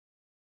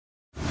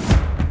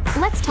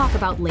Let's talk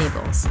about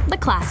labels. The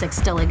classics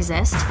still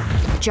exist.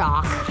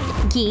 Jock,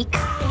 geek,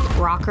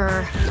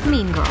 rocker,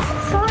 mean girl.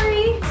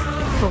 Sorry.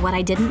 But what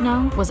I didn't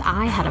know was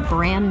I had a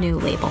brand new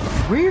label.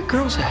 Where are your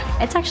girls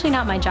at? It's actually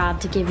not my job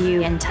to give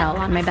you intel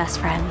on my best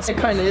friends. It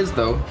kinda is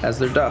though, as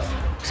their DUFF.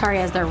 Sorry,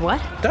 as their what?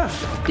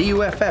 DUFF.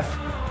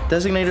 D-U-F-F.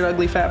 Designated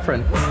ugly fat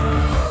friend.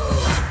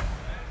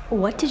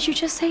 What did you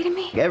just say to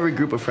me? Every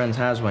group of friends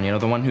has one, you know,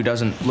 the one who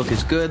doesn't look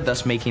as good,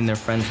 thus making their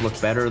friends look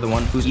better, the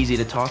one who's easy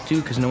to talk to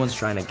because no one's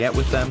trying to get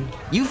with them.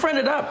 You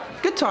friended up.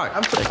 Good talk.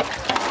 I'm good.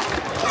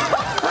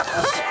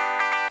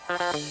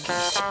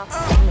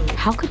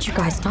 How could you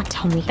guys not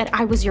tell me that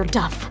I was your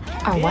DUFF?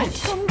 Or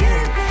what?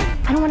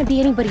 I don't want to be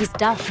anybody's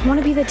DUFF. I want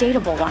to be the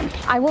dateable one.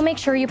 I will make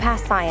sure you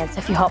pass science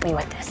if you help me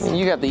with this.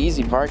 You got the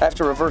easy part. I have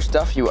to reverse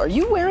DUFF you. Are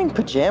you wearing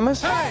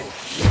pajamas? Hey!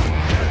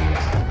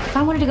 If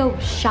I wanted to go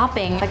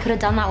shopping, I could have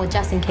done that with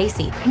Jess and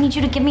Casey. I need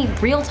you to give me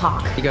real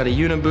talk. You got a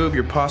uniboob,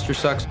 your posture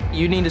sucks.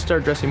 You need to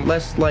start dressing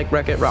less like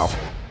Wreck-It Ralph.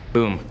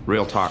 Boom,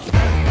 real talk.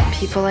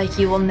 People like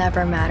you will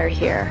never matter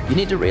here. You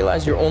need to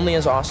realize you're only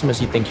as awesome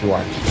as you think you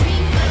are.